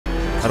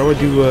How do I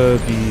do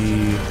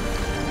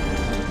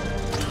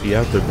the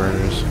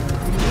afterburners?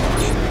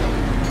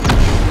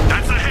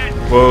 That's a hit.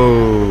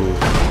 Whoa,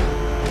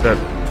 that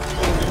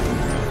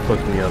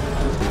fucked me up.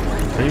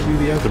 How do you do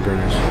the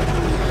afterburners?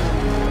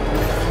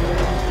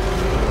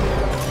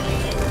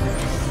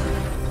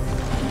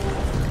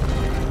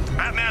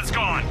 Batman's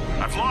gone.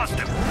 I've lost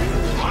him.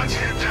 Punch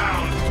him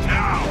down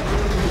now.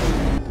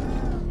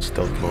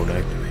 Stealth mode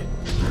activate.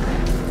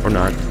 Or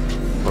not.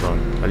 Hold on.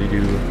 How do you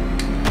do?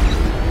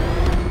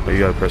 Oh, you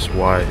gotta press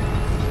Y.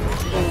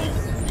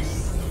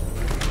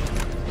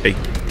 Hey.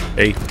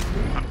 Hey.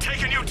 I'm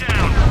taking you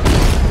down.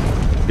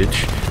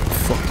 Bitch.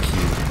 Fuck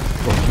you.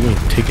 Fuck you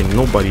ain't taking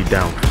nobody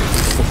down.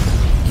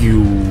 Fuck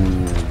you.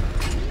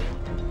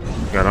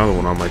 Got another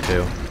one on my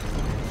tail.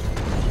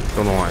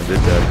 Don't know why I did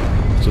that.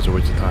 It's such a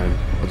waste of time.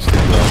 I'll just take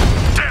it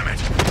out. Damn it!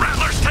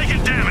 Rattler's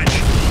taking damage.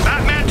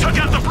 Batman took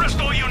out the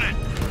Bristol unit.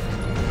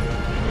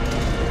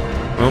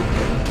 Well,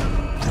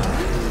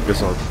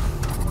 guess I'll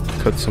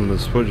cut some of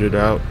this footage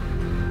out.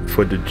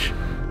 Footage.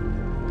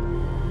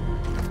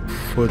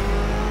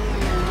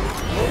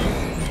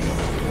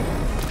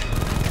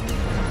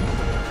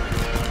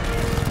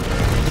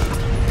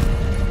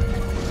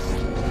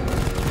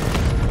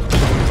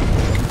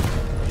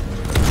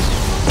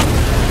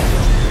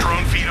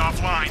 Drone feed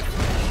offline.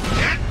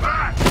 Get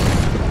back!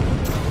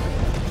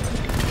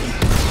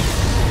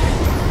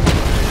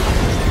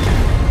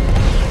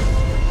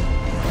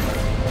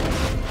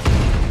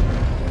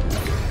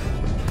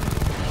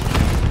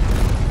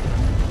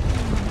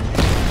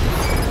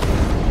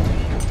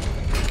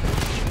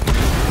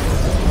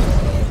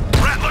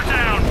 Rattler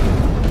down!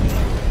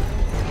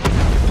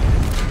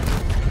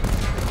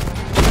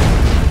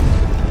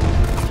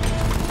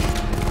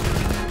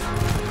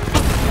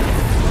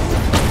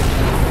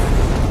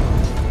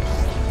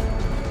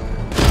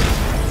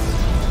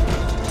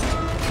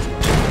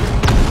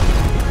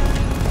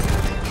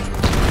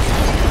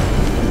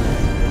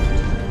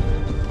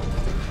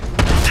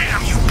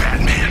 Damn you,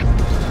 Batman!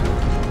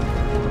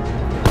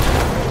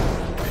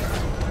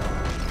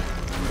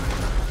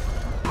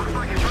 Looks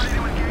like he's ready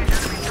to engage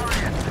enemy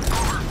target.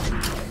 Over.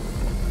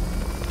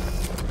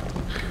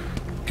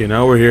 Okay,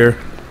 now we're here.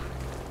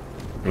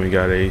 And we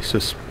got a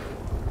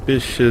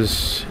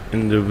suspicious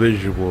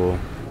individual.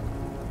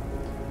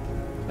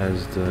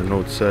 As the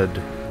note said.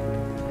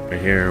 Right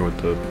here with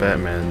the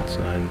Batman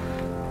sign.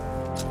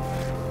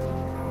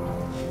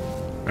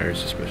 Very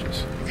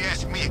suspicious. If you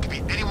ask me, it could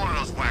be any one of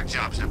those whack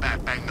jobs the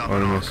bat banged up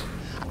in Artemis.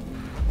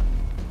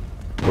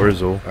 Arkham.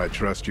 Wurzel. I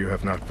trust you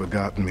have not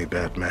forgotten me,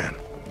 Batman.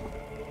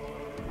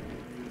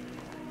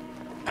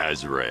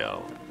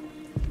 Azreal.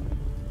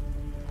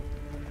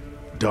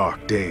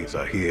 Dark days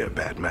are here,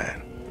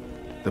 Batman.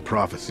 The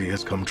prophecy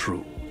has come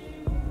true.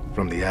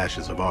 From the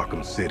ashes of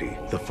Arkham City,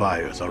 the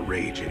fires are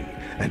raging,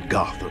 and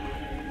Gotham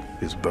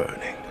is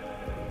burning.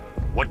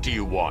 What do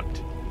you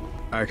want?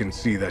 I can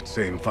see that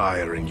same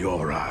fire in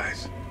your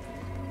eyes.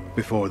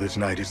 Before this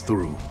night is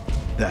through,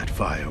 that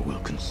fire will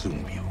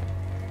consume you.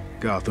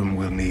 Gotham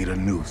will need a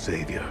new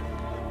savior,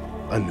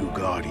 a new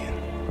guardian,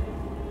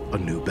 a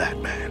new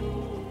Batman.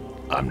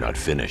 I'm not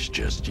finished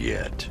just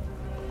yet.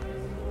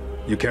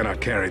 You cannot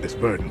carry this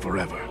burden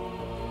forever.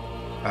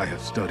 I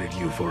have studied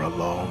you for a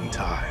long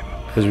time.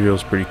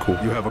 Azreal's pretty cool.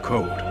 You have a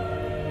code.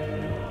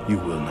 You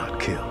will not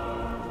kill.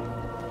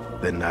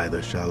 Then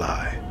neither shall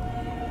I.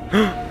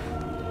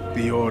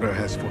 The Order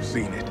has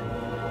foreseen it.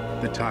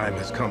 The time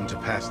has come to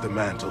pass the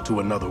mantle to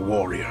another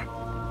warrior.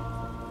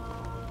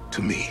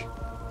 To me.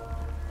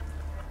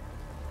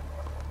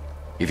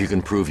 If you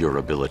can prove your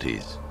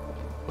abilities,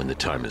 when the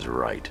time is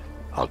right,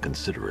 I'll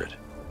consider it.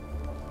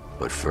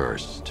 But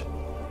first,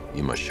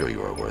 you must show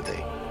you are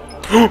worthy.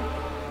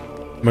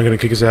 Am I gonna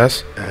kick his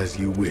ass? As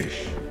you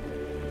wish.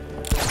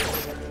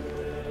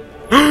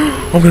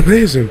 I'm gonna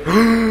blaze him.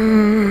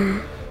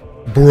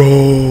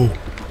 Bro.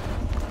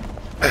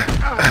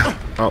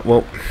 Oh,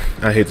 well,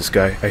 I hate this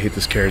guy. I hate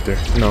this character.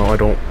 No, I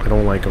don't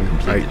like him.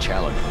 Complete the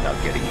challenge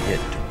without getting hit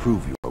to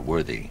prove you are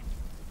worthy.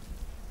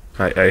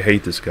 I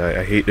hate this guy.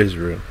 I hate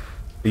Azreal.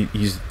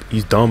 He's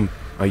dumb.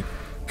 I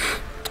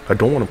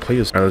don't want to play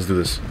this. Alright, let's do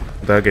this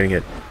without getting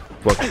hit.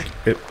 Fuck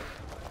it.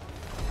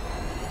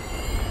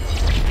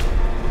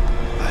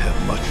 I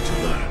have much to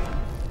learn.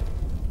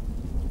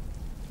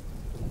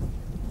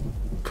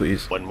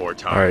 Please. One more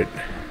time. Alright.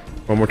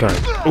 One more time.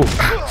 Ooh.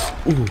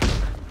 Ooh.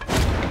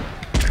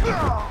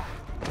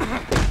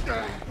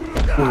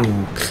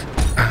 Ooh.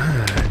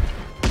 Ah.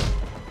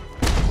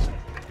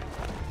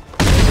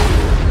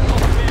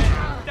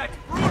 That's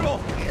brutal!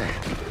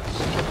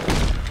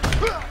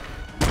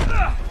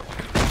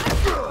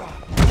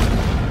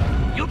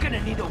 You're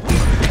gonna need a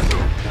wheelchair.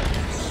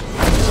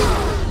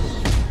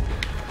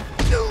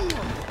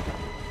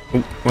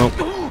 Ooh, well.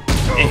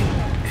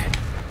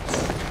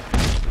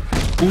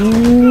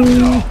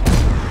 Ooh.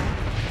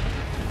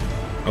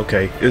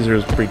 Okay,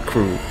 Israel's pretty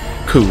cool.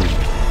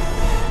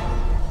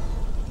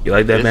 You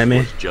like that, This Batman?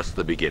 was just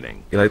the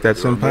beginning. You like that,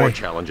 There are more senpai?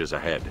 challenges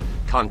ahead.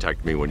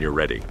 Contact me when you're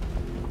ready.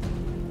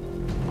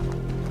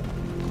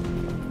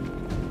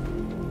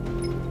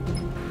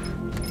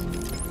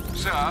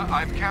 Sir,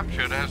 I've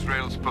captured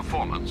Azrael's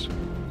performance.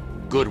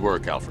 Good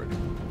work, Alfred.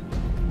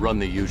 Run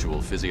the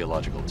usual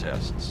physiological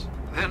tests.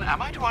 Then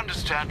am I to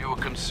understand you're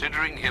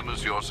considering him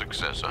as your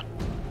successor?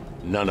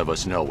 None of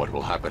us know what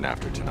will happen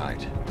after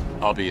tonight.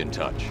 I'll be in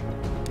touch.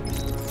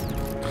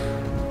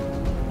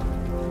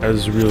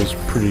 Azreal's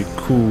pretty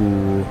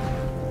cool.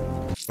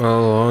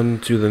 Well, on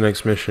to the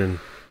next mission.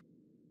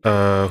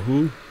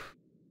 Who?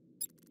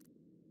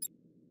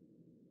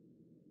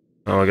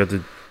 Oh, I got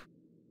the...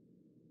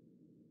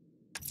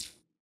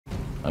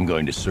 I'm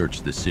going to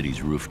search the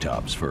city's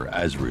rooftops for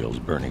Azrael's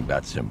burning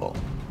bat symbol.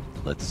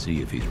 Let's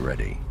see if he's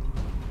ready.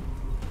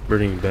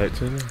 Burning bat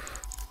symbol?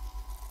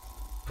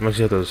 I'm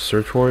actually have to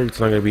search for it.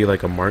 It's not gonna be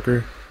like a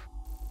marker.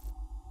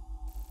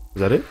 Is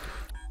that it?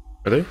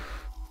 Are they?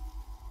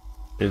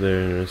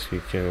 I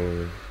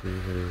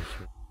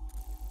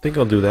think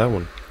I'll do that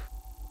one.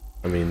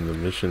 I mean, the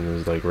mission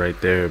is like right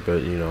there,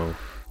 but you know,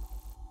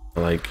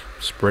 I like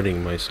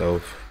spreading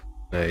myself.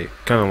 Like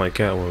kind of like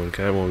Catwoman.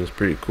 Catwoman is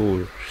pretty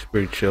cool. She's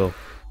pretty chill.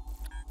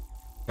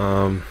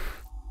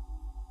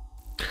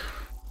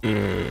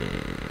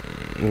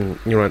 You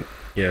know what?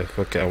 Yeah,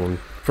 fuck Catwoman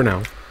for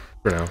now.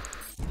 For now.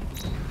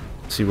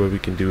 Let's see what we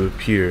can do up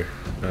here.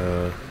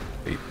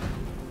 Wait.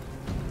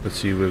 Let's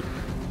see what.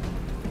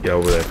 Yeah,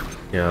 over there.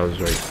 Yeah, I was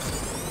right.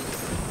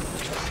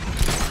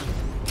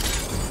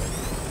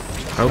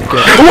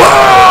 Okay.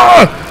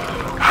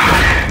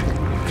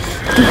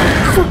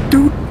 Fuck,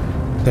 dude.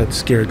 That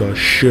scared the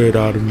shit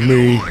out of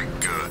me.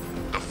 Good.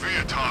 The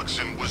fear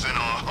toxin was in our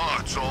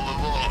hearts all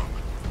along.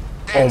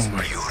 Oh That's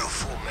my.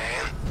 beautiful,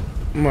 man.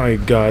 My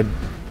God.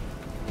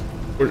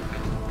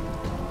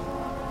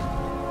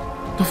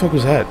 What the fuck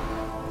was that?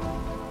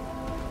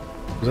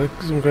 Was that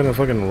some kind of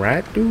fucking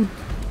rat, dude?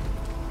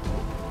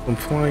 Some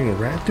flying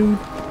rat, dude?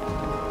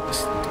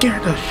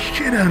 Scared the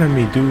shit out of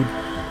me, dude.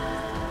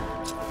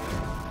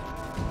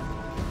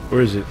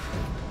 Where is it?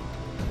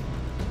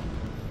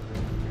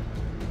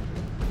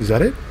 Is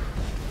that it?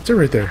 It's it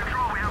right there.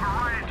 Control, we have a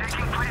riot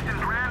taking place in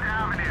Grand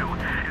Avenue.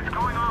 It's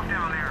going off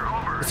down there.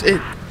 Over. That's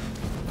it.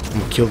 I'm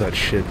gonna kill that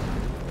shit.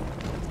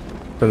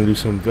 Gonna do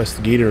some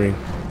investigating.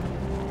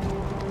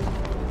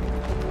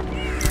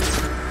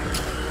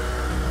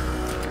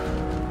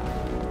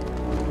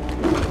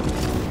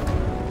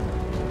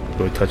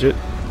 Do I touch it?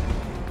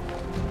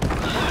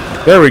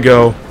 There we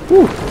go.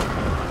 Woo.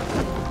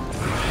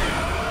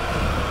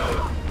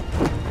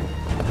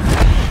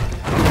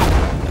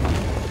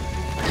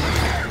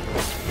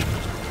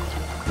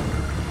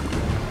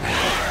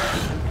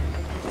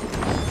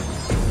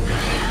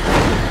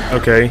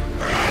 Okay.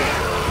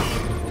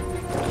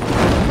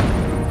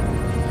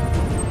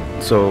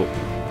 So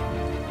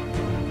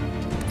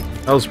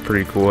that was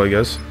pretty cool, I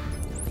guess.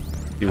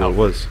 See what it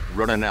was.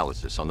 Run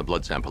analysis on the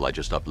blood sample I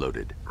just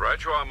uploaded.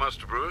 Right you are,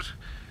 Master Bruce.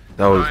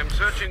 That was I'm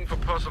searching for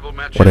possible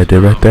matches. what I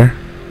did right there.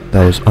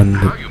 That was How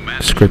you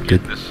managed to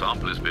get unscripted. this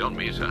sample is beyond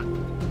me, sir.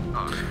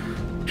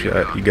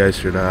 You guys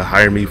should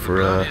hire me for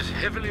Blood is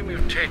heavily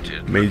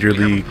mutated. Major We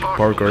have a League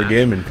partial Parkour match,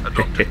 Gaming. a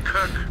Dr.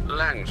 Kirk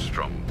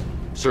Langstrom.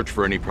 Search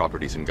for any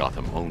properties in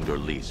Gotham owned or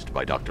leased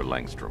by Dr.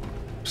 Langstrom.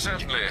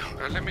 Certainly.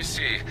 Let me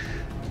see.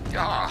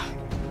 Ah,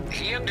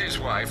 he and his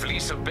wife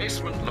lease a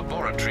basement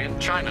laboratory in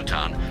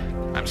Chinatown.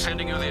 I'm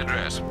sending you the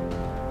address.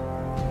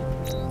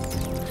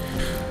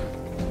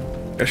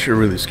 That shit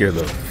really scared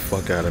the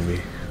fuck out of me.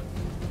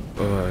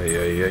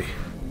 Ay.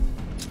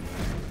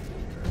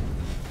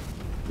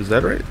 Is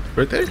that right?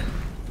 Right there?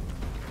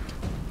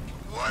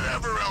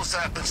 Whatever else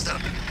happens to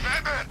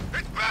Batman!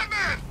 It's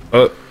Batman!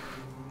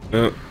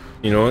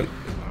 You know what?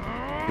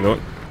 You know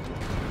what?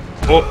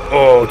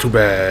 Oh, too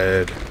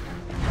bad.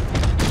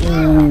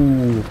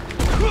 Ooh.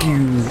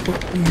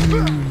 Fuck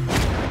you.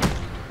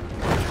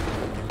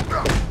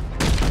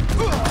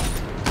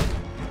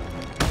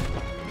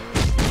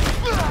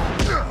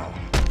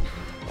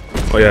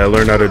 Oh yeah, I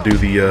learned how to do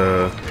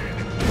the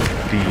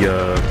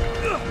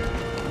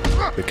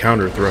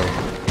counter throw.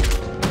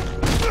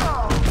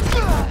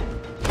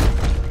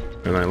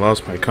 And I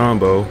lost my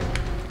combo.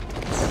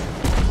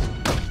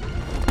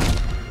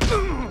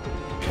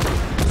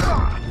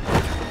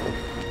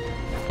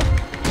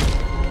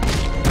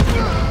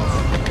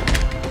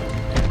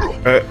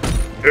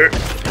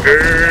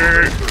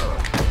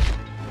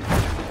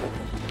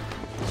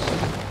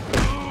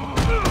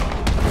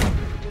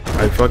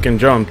 I fucking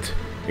jumped.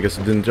 I guess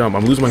it didn't jump.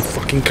 I'm losing my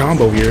fucking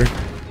combo here.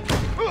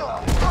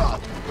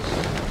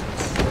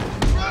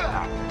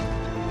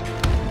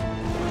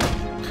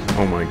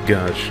 Oh my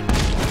gosh.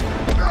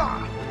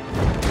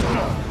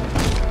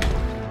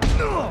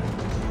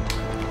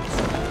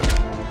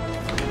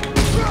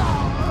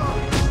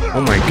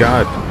 Oh my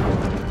god.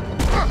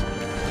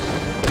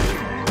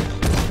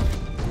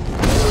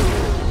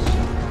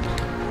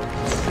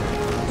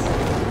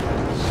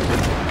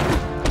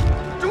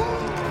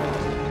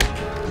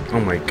 Oh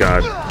my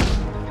god.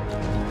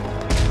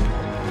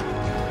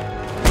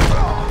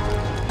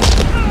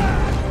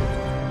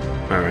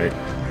 Alright,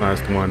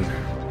 last one.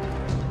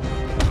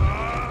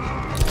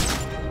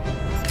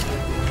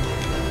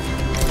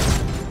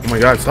 Oh my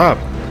god, stop!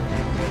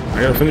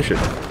 I gotta finish it.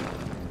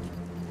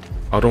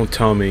 Oh, don't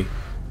tell me.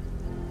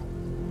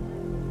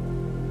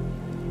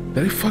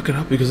 Did I fuck it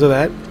up because of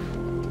that?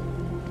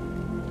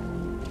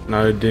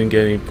 No, I didn't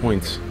get any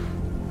points.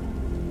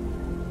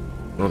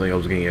 I don't think I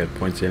was gonna get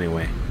points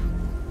anyway.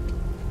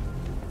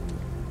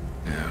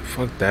 Yeah,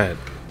 fuck that.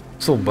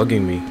 It's still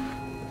bugging me.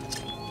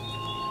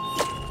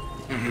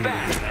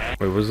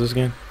 Wait, what's this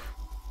again?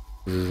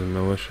 This is a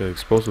militia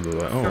explosive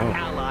device. Oh, wow.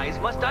 Allies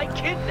must I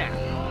kidnap?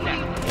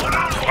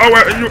 Oh,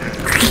 wait,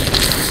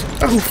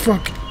 oh,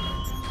 fuck.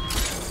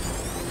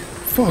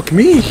 Fuck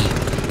me.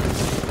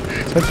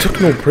 I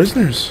took no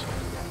prisoners.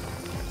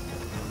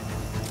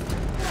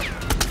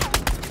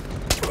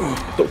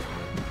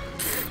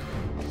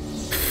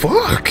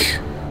 Fuck.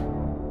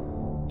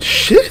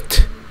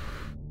 Shit.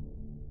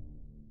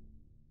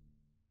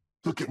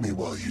 Look at me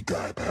while you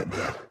die,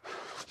 Batman.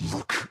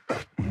 Look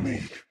at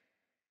me.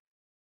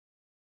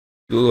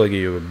 You look like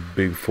you have a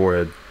big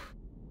forehead.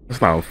 That's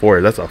not a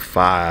forehead, that's a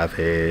 5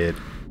 head.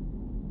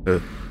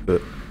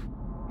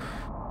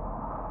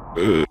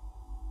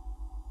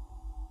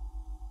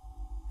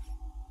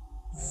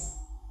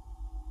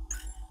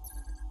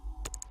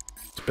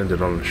 Spend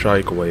it on the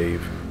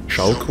shockwave.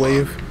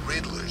 Shockwave?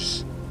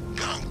 Riddler's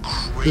gone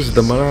This is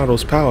the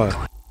Monado's power.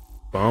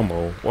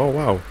 Bombo. Wow,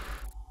 wow.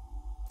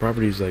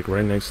 Property's like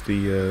right next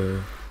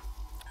to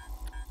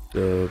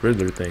the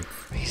Riddler thing.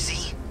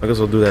 crazy. I guess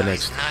I'll do that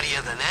next.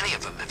 Nuttier than any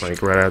of them.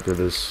 Like right after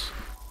this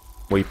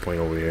waypoint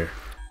over here.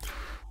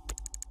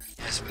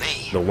 That's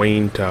me. The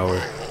Wayne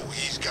Tower. Oh,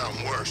 he's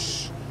gotten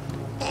worse.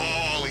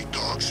 All he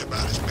talks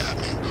about is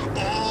Batman.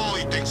 All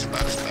he thinks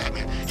about is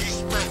Batman. He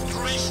spent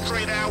 3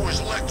 straight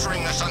hours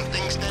lecturing us on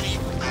things that he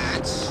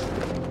bats.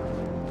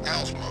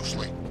 Else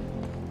mostly.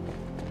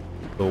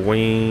 The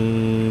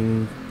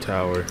Wayne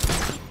Tower.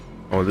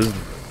 Oh, this is...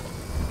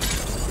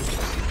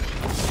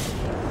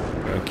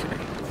 Okay.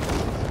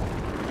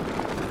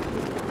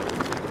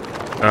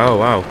 Oh,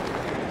 wow.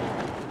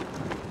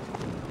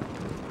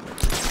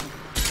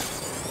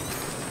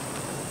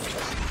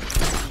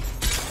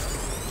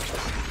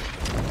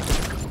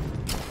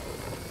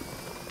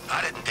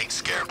 I didn't think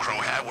Scarecrow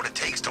had what it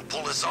takes to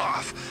pull this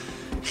off.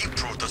 He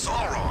proved us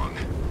all wrong.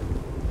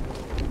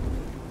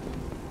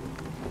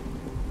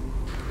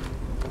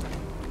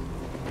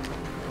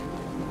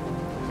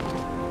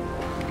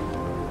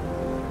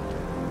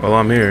 Well,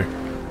 I'm here.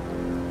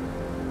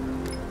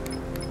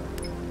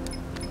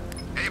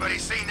 Anybody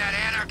seen that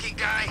anarchy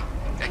guy?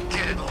 That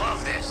kid'd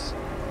love this.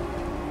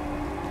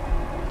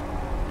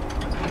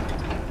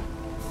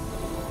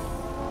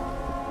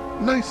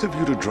 Nice of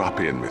you to drop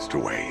in,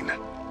 Mr. Wayne.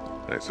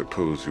 I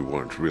suppose you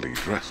weren't really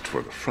dressed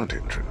for the front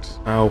entrance.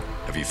 Ow.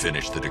 Have you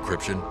finished the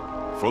decryption?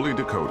 Fully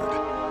decoded.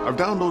 I've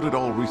downloaded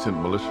all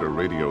recent militia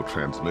radio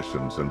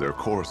transmissions and their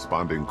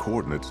corresponding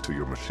coordinates to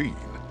your machine.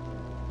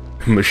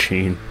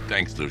 Machine.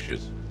 Thanks,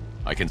 Lucius.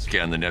 I can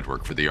scan the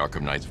network for the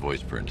Arkham Knight's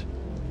voice print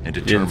and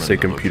He determine didn't say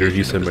the computer,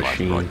 he location said of his last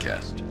machine.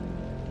 broadcast.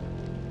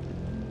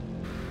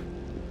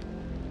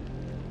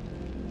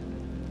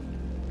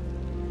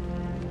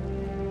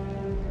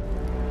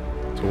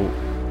 So...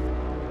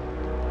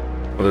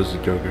 Oh, there's the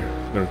Joker.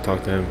 I'm gonna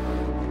talk to him.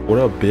 What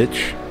up,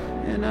 bitch?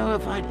 You know,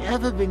 if I'd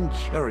ever been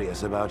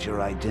curious about your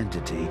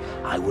identity,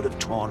 I would have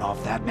torn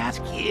off that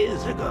mask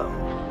years ago.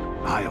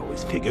 I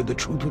always figured the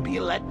truth would be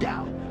a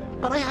letdown.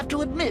 But I have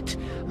to admit,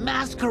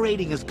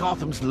 masquerading as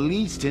Gotham's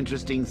least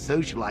interesting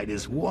socialite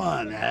is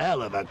one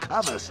hell of a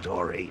cover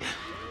story.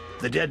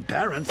 The dead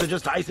parents are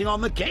just icing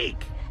on the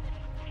cake.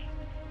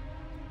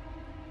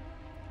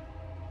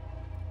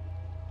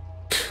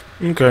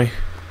 Okay.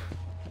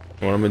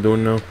 What am I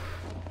doing now?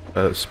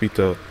 Speak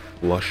to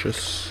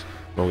Luscious.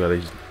 Oh god,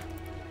 he's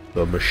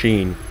the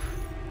machine.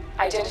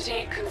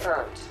 Identity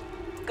confirmed.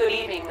 Good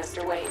evening,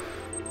 Mr. Wayne.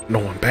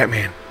 No, I'm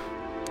Batman.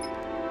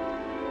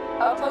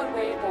 Upload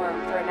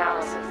waveform for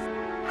analysis.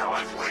 Now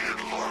I've waited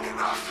long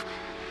enough.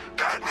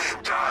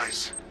 Batman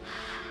dies.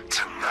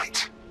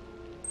 Tonight.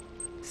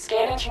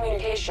 Scanning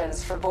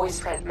communications for voice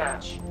print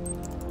match.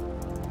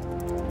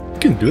 You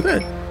can do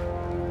that?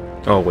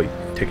 Oh wait,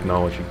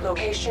 technology.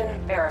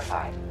 Location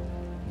verified.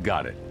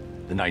 Got it.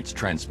 The Knight's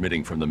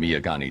transmitting from the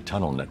Miyagani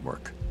tunnel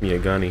network.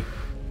 Miyagani.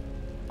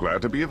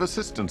 Glad to be of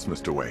assistance,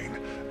 Mr. Wayne.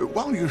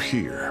 While you're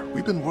here,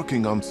 we've been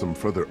working on some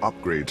further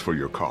upgrades for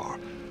your car.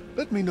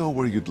 Let me know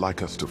where you'd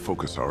like us to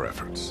focus our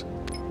efforts.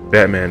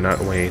 Batman, not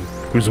Wayne.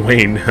 Who's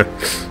Wayne?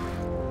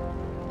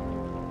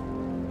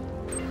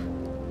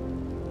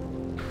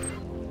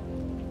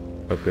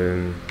 Up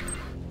in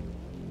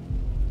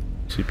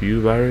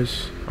CPU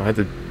virus. I had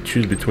to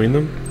choose between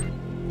them.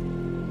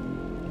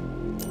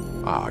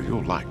 Ah,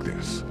 you'll like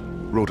this.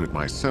 Wrote it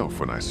myself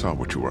when I saw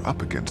what you were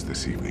up against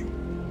this evening.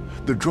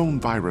 The drone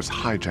virus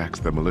hijacks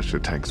the militia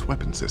tank's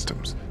weapon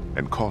systems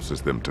and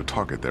causes them to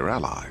target their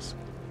allies.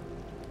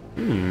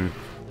 Kinda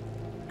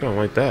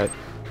like that.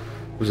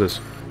 What's this?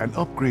 An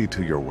upgrade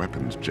to your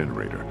weapons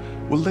generator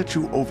will let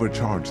you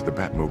overcharge the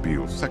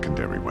Batmobile's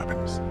secondary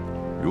weapons.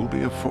 You'll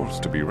be a force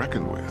to be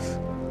reckoned with.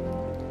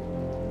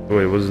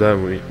 Wait, what does that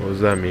mean? What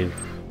does that mean?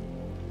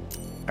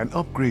 An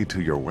upgrade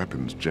to your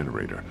weapons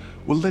generator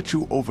will let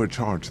you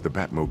overcharge the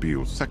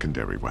Batmobile's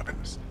secondary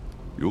weapons.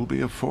 You'll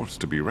be a force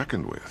to be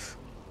reckoned with.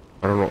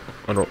 I don't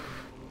know.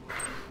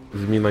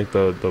 Does it mean like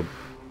the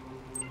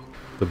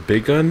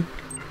big gun?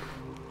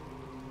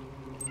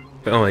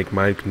 Kind of like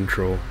mind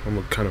control. I'm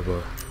a kind of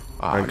a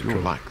mind control.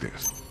 You'll like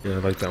this. Yeah, I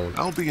like that one.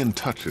 I'll be in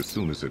touch as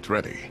soon as it's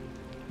ready.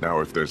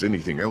 Now, if there's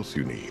anything else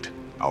you need,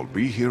 I'll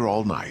be here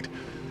all night.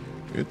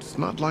 It's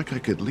not like I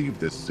could leave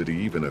this city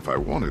even if I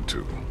wanted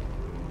to.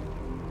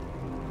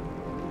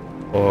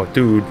 Oh,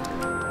 dude.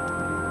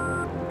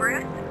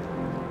 Bruce?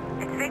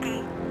 It's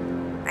Vicky.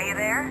 Are you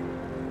there?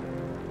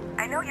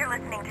 I know you're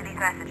listening to these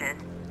messages.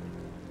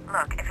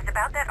 Look, if it's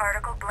about that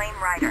article, blame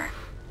Ryder.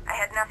 I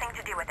had nothing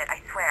to do with it,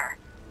 I swear.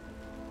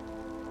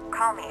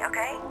 Call me,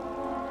 okay?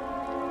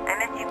 I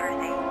miss you,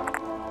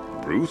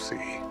 Brucey.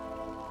 Brucey?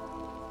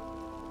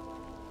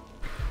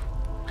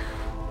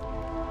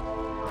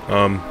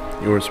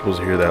 You weren't supposed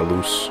to hear that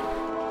loose.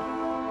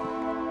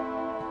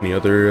 Any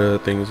other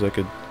things I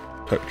could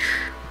touch?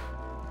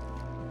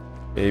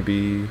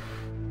 Maybe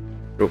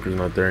Joker's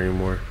not there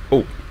anymore.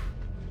 Oh,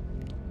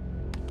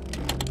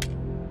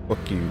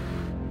 fuck you.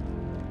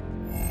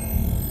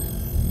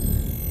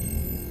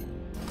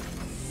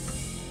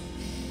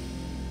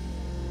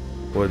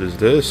 What is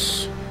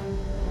this?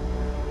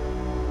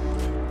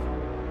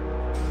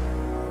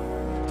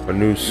 A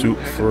new suit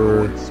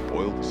for...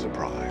 Spoiled the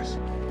surprise.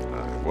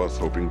 I was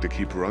hoping to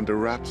keep her under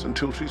wraps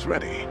until she's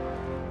ready.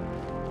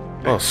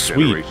 Oh,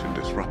 sweet. Generation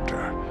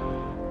disruptor.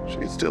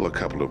 She's still a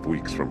couple of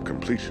weeks from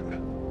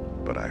completion,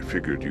 but I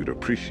figured you'd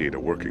appreciate a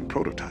working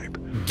prototype.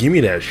 Give me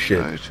that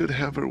shit. I should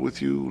have her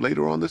with you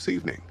later on this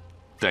evening.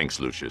 Thanks,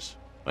 Lucius.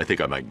 I think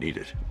I might need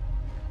it.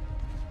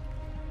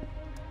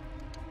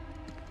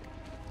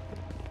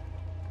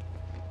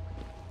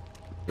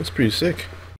 That's pretty sick.